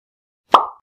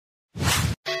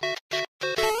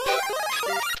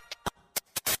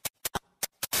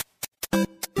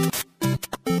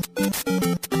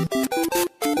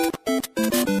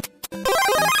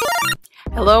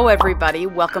Hello everybody,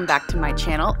 welcome back to my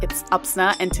channel. It's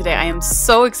Upsna and today I am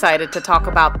so excited to talk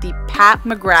about the Pat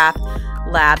McGrath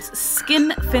Labs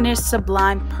Skin Finish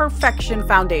Sublime Perfection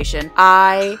Foundation.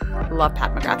 I love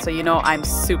Pat McGrath, so you know I'm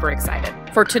super excited.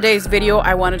 For today's video,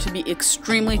 I wanted to be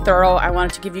extremely thorough. I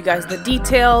wanted to give you guys the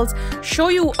details, show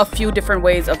you a few different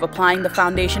ways of applying the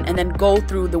foundation, and then go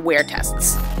through the wear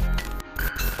tests.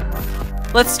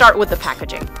 Let's start with the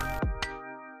packaging.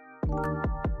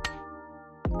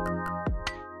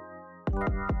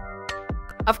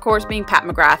 Of course, being Pat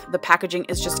McGrath, the packaging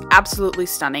is just absolutely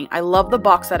stunning. I love the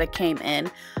box that it came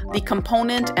in. The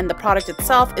component and the product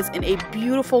itself is in a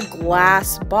beautiful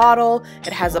glass bottle.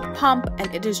 It has a pump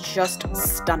and it is just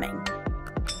stunning.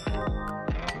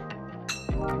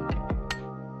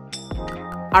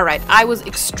 Alright, I was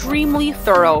extremely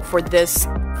thorough for this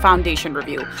foundation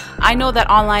review. I know that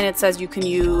online it says you can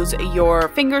use your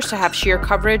fingers to have sheer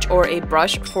coverage or a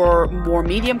brush for more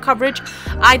medium coverage.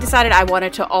 I decided I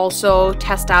wanted to also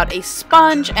test out a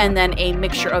sponge and then a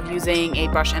mixture of using a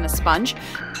brush and a sponge.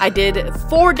 I did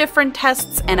 4 different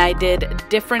tests and I did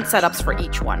different setups for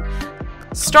each one.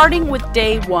 Starting with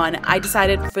day 1, I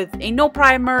decided with a no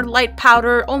primer, light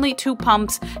powder, only 2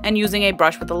 pumps, and using a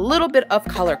brush with a little bit of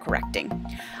color correcting.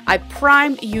 I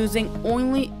primed using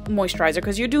only moisturizer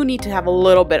because you do need to have a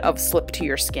little bit of slip to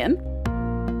your skin.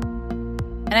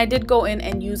 And I did go in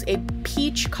and use a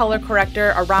peach color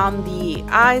corrector around the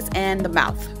eyes and the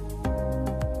mouth.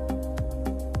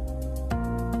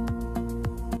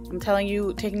 I'm telling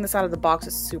you, taking this out of the box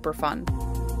is super fun.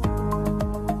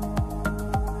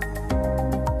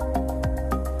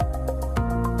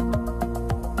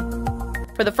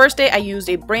 For the first day, I used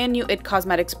a brand new IT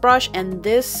Cosmetics brush, and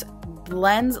this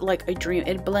blends like a dream.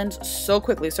 It blends so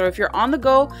quickly. So if you're on the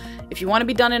go, if you want to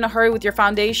be done in a hurry with your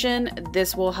foundation,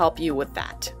 this will help you with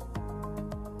that.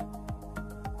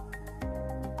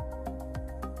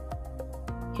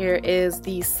 Here is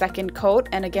the second coat,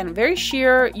 and again, very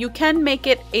sheer. You can make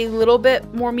it a little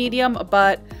bit more medium,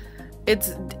 but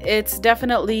it's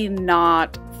definitely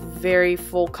not very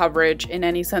full coverage in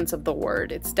any sense of the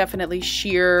word. It's definitely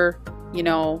sheer, you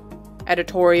know,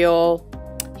 editorial.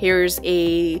 Here's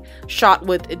a shot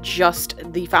with just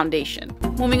the foundation.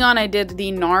 Moving on, I did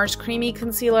the NARS Creamy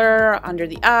Concealer under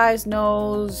the eyes,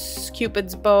 nose,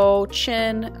 Cupid's bow,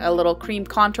 chin, a little cream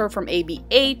contour from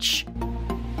ABH.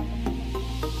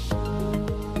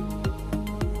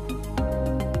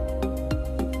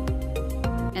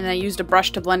 And I used a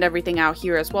brush to blend everything out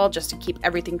here as well, just to keep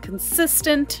everything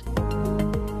consistent.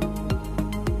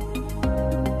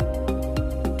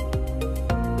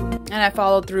 And I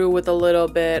followed through with a little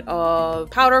bit of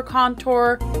powder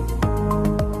contour.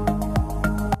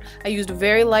 I used a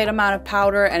very light amount of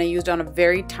powder and I used on a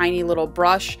very tiny little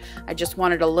brush. I just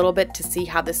wanted a little bit to see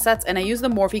how this sets. And I used the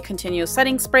Morphe Continuous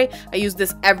Setting Spray. I use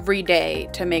this every day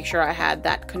to make sure I had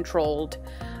that controlled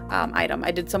item.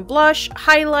 I did some blush,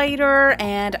 highlighter,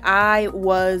 and I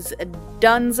was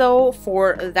donezo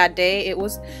for that day.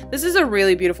 This is a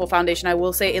really beautiful foundation. I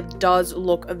will say it does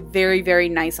look very, very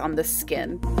nice on the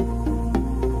skin.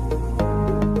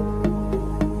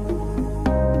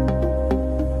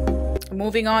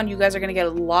 Moving on, you guys are going to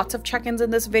get lots of check-ins in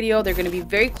this video. They're going to be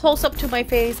very close up to my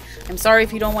face. I'm sorry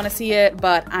if you don't want to see it,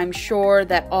 but I'm sure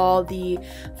that all the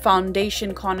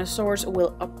foundation connoisseurs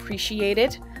will appreciate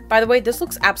it. By the way, this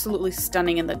looks absolutely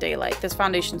stunning in the daylight. This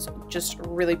foundation's just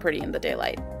really pretty in the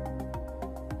daylight.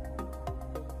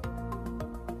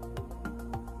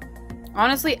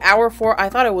 Honestly, hour 4, I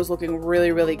thought it was looking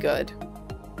really, really good.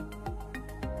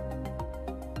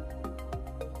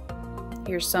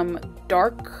 Here's some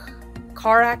dark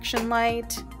car action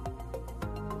light.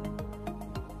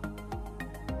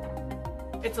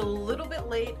 It's a little bit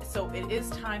late, so it is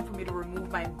time for me to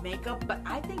remove my makeup, but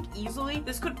I think easily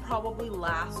this could probably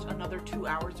last another 2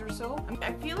 hours or so.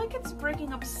 I feel like it's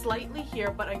breaking up slightly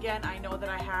here, but again, I know that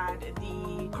I had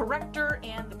the corrector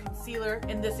and the concealer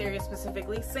in this area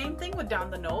specifically. Same thing with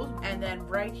down the nose, and then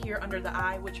right here under the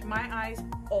eye, which my eyes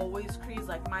always crease.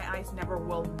 Like, my eyes never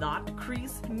will not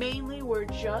crease. Mainly where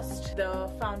just the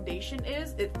foundation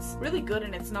is. It's really good,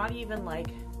 and it's not even like,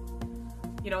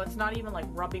 you know, it's not even like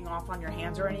rubbing off on your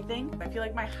hands or anything. I feel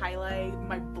like my highlight,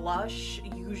 my blush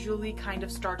usually kind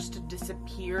of starts to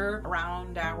disappear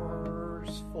around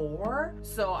hours 4.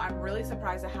 So I'm really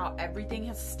surprised at how everything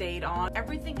has stayed on.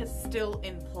 Everything is still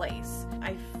in place.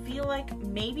 I feel like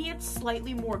maybe it's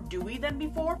slightly more dewy than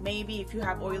before. Maybe if you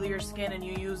have oilier skin and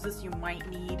you use this, you might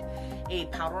need a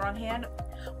powder on hand.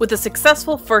 With a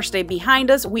successful first day behind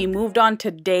us, we moved on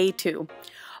to day 2.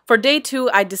 For day 2,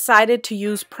 I decided to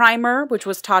use primer, which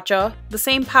was Tatcha, the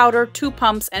same powder, 2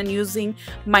 pumps, and using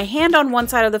my hand on one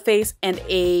side of the face and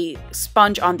a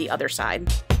sponge on the other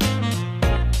side.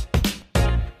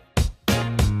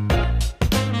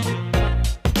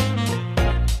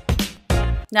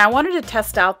 Now, I wanted to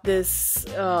test out this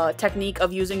technique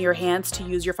of using your hands to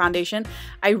use your foundation.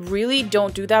 I really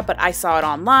don't do that, but I saw it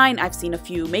online. I've seen a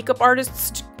few makeup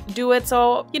artists do it,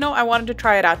 so, you know, I wanted to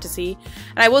try it out to see.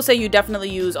 And I will say you definitely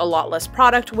use a lot less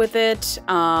product with it,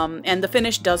 and the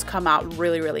finish does come out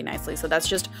really, really nicely. So that's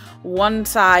just one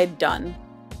side done.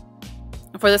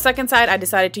 For the second side, I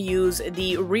decided to use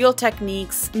the Real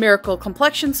Techniques Miracle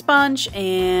Complexion Sponge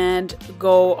and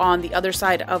go on the other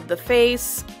side of the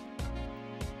face.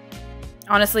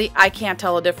 Honestly, I can't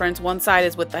tell a difference. One side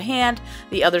is with the hand,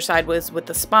 the other side was with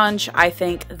the sponge. I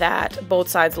think that both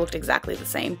sides looked exactly the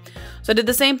same. So I did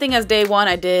the same thing as day 1.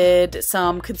 I did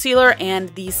some concealer and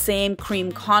the same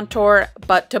cream contour,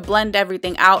 but to blend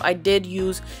everything out, I did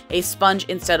use a sponge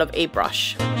instead of a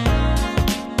brush.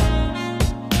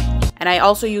 And I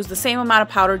also used the same amount of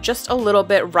powder, just a little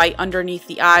bit right underneath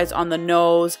the eyes, on the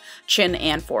nose, chin,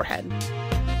 and forehead.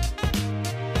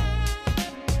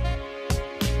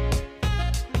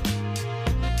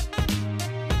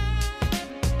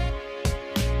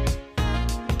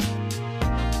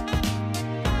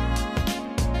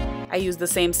 I used the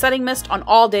same setting mist on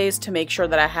all days to make sure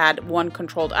that I had one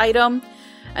controlled item.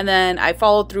 And then I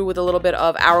followed through with a little bit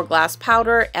of Hourglass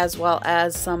powder as well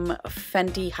as some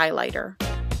Fenty highlighter.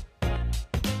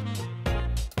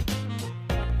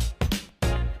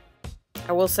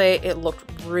 I will say it looked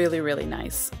really, really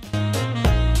nice.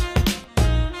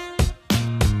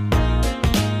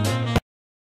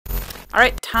 All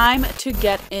right, time to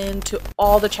get into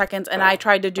all the check-ins, and I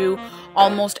tried to do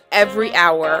almost every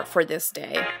hour for this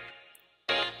day.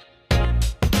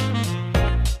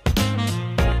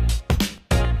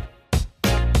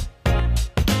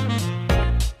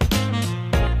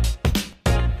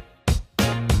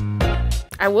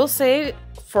 I will say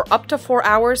for up to 4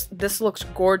 hours, this looks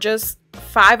gorgeous.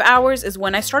 5 hours is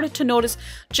when I started to notice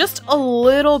just a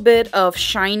little bit of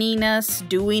shininess,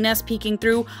 dewiness peeking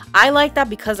through. I like that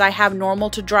because I have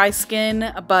normal to dry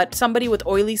skin, but somebody with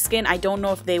oily skin, I don't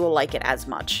know if they will like it as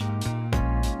much.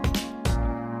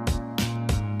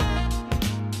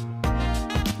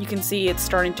 You can see it's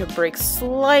starting to break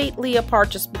slightly apart,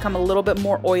 just become a little bit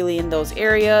more oily in those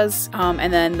areas.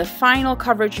 And then the final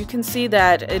coverage, you can see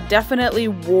that it definitely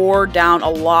wore down a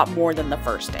lot more than the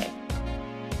first day.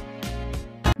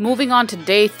 Moving on to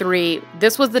day 3,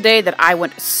 this was the day that I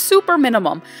went super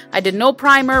minimum. I did no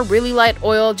primer, really light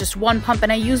oil, just one pump,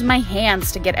 and I used my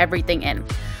hands to get everything in.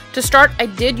 To start, I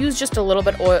did use just a little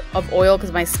bit of oil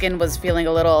because my skin was feeling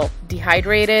a little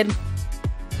dehydrated.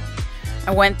 I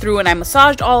went through and I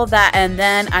massaged all of that, and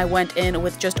then I went in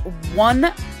with just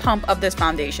one pump of this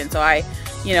foundation. So I,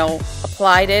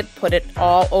 applied it, put it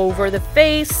all over the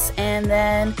face, and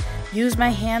then used my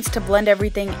hands to blend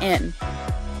everything in.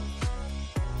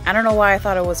 I don't know why I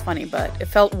thought it was funny, but it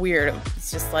felt weird.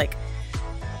 It's just like,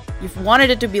 you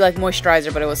wanted it to be like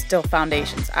moisturizer, but it was still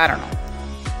foundations. I don't know.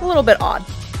 A little bit odd.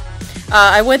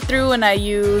 I went through and I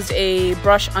used a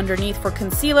brush underneath for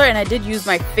concealer, and I did use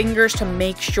my fingers to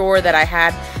make sure that I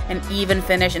had an even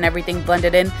finish and everything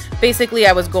blended in. Basically,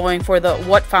 I was going for the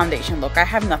what foundation look. I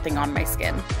have nothing on my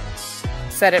skin.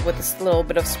 Set it with a little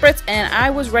bit of spritz, and I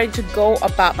was ready to go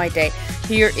about my day.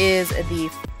 Here is the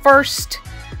first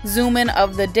zoom in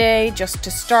of the day just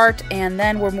to start, and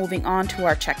then we're moving on to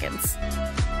our check-ins.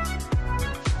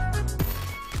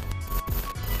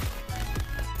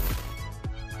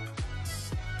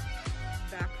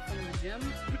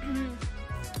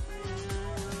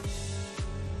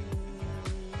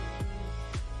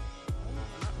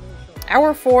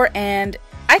 Hour 4, and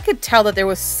I could tell that there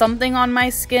was something on my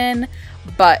skin,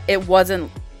 but it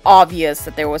wasn't obvious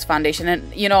that there was foundation.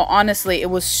 And honestly, it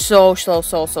was so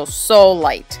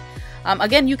light.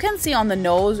 Again, you can see on the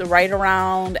nose right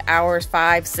around hours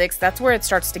 5, 6, that's where it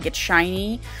starts to get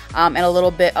shiny, and a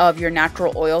little bit of your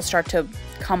natural oil start to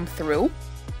come through.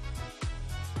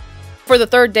 For the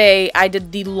third day, I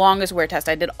did the longest wear test.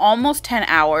 I did almost 10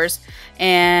 hours,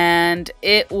 and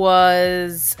it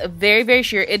was very, very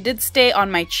sheer. It did stay on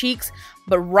my cheeks,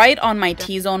 but right on my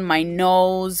T-zone, my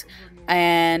nose,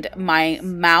 and my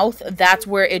mouth, that's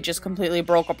where it just completely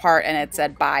broke apart and it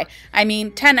said bye. I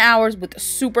mean, 10 hours with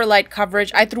super light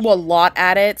coverage. I threw a lot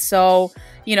at it, so,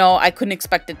 I couldn't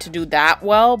expect it to do that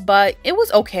well, but it was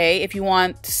okay. If you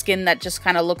want skin that just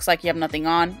kind of looks like you have nothing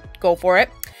on, go for it.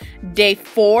 Day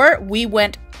 4, we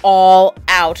went all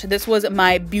out. This was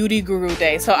my beauty guru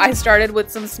day. So I started with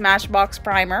some Smashbox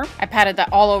primer. I patted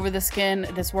that all over the skin.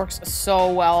 This works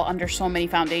so well under so many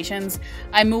foundations.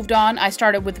 I moved on. I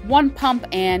started with one pump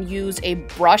and used a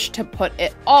brush to put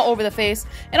it all over the face.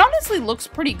 It honestly looks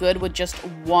pretty good with just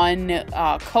one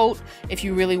coat if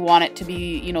you really want it to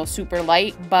be, you know, super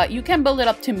light, but you can build it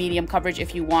up to medium coverage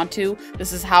if you want to.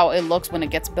 This is how it looks when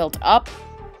it gets built up.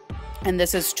 And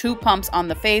this is 2 pumps on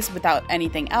the face without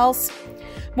anything else.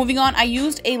 Moving on, I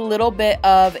used a little bit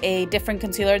of a different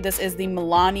concealer. This is the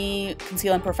Milani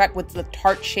Conceal and Perfect with the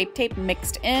Tarte Shape Tape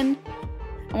mixed in.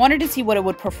 I wanted to see what it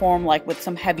would perform like with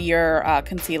some heavier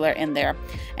concealer in there.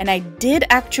 And I did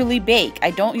actually bake. I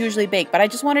don't usually bake, but I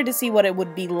just wanted to see what it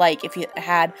would be like if you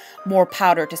had more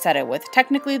powder to set it with.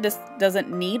 Technically, this doesn't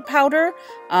need powder.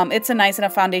 It's a nice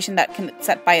enough foundation that can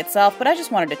set by itself, but I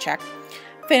just wanted to check.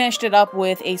 Finished it up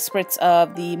with a spritz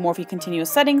of the Morphe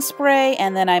Continuous Setting Spray,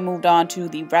 and then I moved on to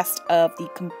the rest of the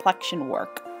complexion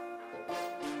work.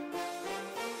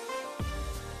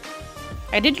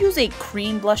 I did use a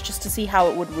cream blush just to see how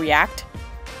it would react,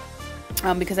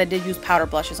 because I did use powder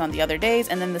blushes on the other days,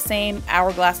 and then the same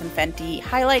Hourglass and Fenty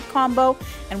highlight combo,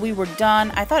 and we were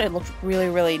done. I thought it looked really,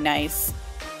 really nice.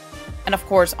 And of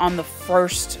course, on the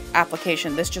first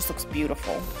application, this just looks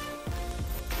beautiful.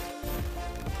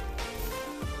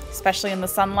 Especially in the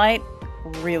sunlight,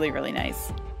 really, really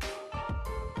nice.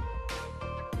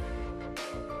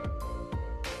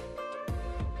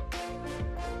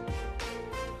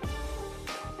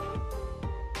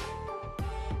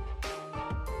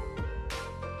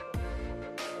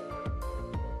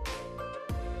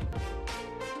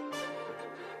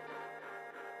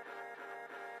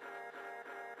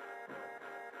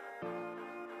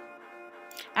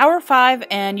 Hour 5,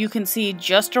 and you can see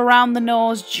just around the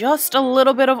nose, just a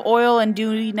little bit of oil and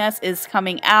dewiness is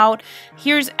coming out.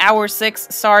 Here's hour 6.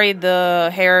 Sorry,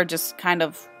 the hair just kind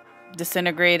of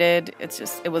disintegrated.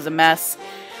 It was a mess.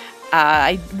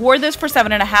 I wore this for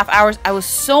 7.5 hours. I was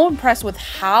so impressed with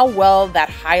how well that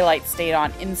highlight stayed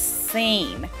on.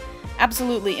 Insane.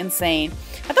 Absolutely insane.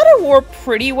 I thought I wore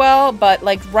pretty well, but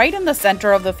like right in the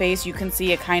center of the face, you can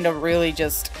see it kind of really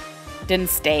just didn't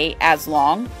stay as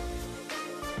long.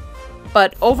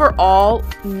 But overall,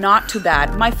 not too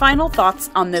bad. My final thoughts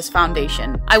on this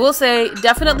foundation. I will say,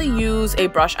 definitely use a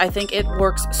brush. I think it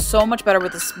works so much better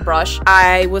with this brush.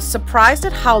 I was surprised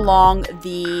at how long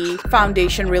the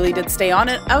foundation really did stay on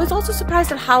it. I was also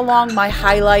surprised at how long my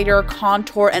highlighter,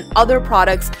 contour, and other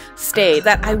products stayed.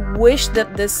 That I wish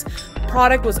that this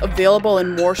product was available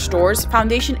in more stores.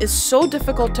 Foundation is so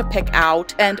difficult to pick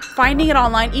out, and finding it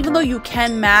online, even though you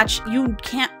can match, you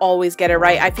can't always get it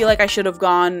right. I feel like I should have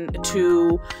gone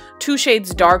to 2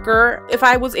 shades darker. If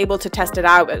I was able to test it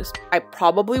out, I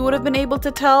probably would have been able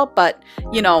to tell, but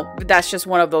you know, that's just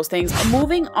one of those things.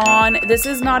 Moving on, this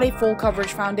is not a full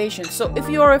coverage foundation. So if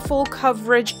you're a full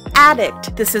coverage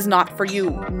addict, this is not for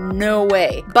you. No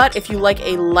way. But if you like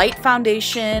a light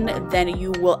foundation, then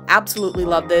you will absolutely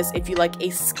love this. If you like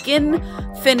a skin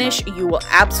finish, you will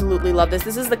absolutely love this.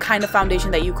 This is the kind of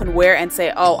foundation that you can wear and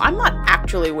say, oh, I'm not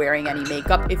actually wearing any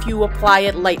makeup, if you apply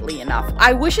it lightly enough.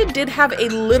 I wish it did have a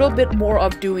little bit more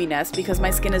of dewiness because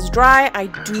my skin is dry. I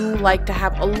do like to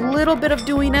have a little bit of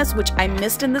dewiness, which I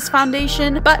missed in this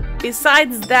foundation. But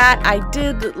besides that, I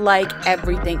did like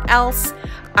everything else.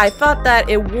 I thought that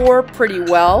it wore pretty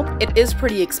well. It is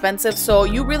pretty expensive, so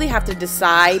you really have to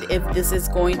decide if this is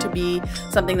going to be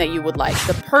something that you would like.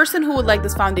 The person who would like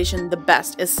this foundation the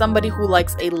best is somebody who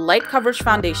likes a light coverage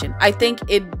foundation. I think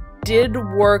it did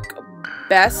work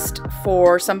best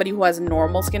for somebody who has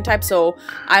normal skin type. So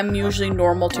I'm usually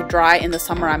normal to dry. In the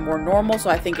summer I'm more normal, so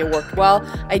I think it worked well.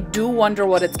 I do wonder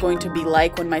what it's going to be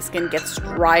like when my skin gets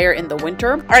drier in the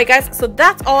winter. All right guys, so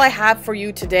that's all I have for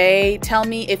you today. Tell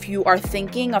me if you are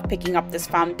thinking of picking up this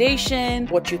foundation,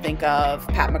 what you think of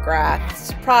Pat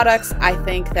McGrath's products. I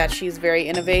think that she's very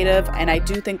innovative, and I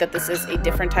do think that this is a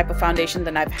different type of foundation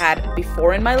than I've had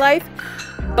before in my life,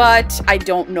 but I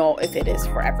don't know if it is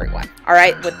for everyone. All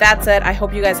right, with that said, I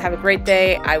hope you guys have a great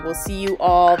day. I will see you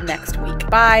all next week.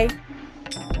 Bye.